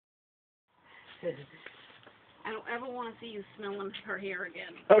I don't ever want to see you smelling her hair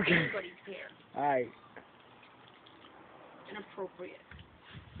again. Okay. Anybody's hair. Alright. Inappropriate.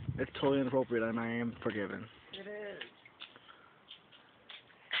 It's totally inappropriate and I am forgiven. It is.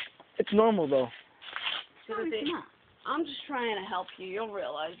 It's normal though. I'm just trying to help you. You'll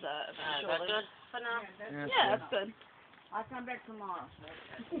realize that eventually. That's good for now? Yeah, that's good. I'll come back tomorrow.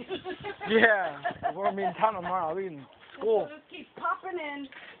 Yeah. We'll be in town tomorrow. I'll be in school. Just keep popping in.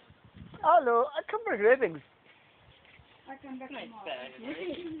 Hello, I come for greetings. I'll come back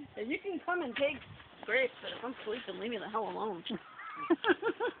tomorrow. You can come and take grapes, but if I'm sleeping, leave me the hell alone. Seriously.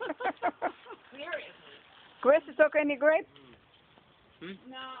 Chris, you took any grapes?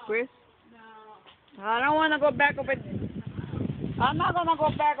 No. Chris? No. I don't want to go back over. I'm not going to go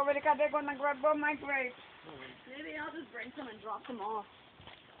back over because they're going to grab all my grapes. Maybe I'll just bring some and drop them off.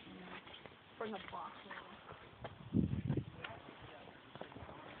 Bring a box.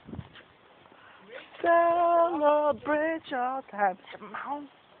 Celebrate your time. Come on.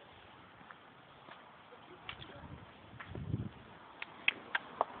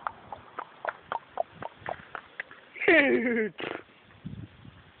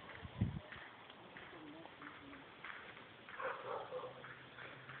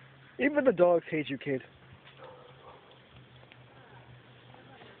 Even the dogs hate you, kid.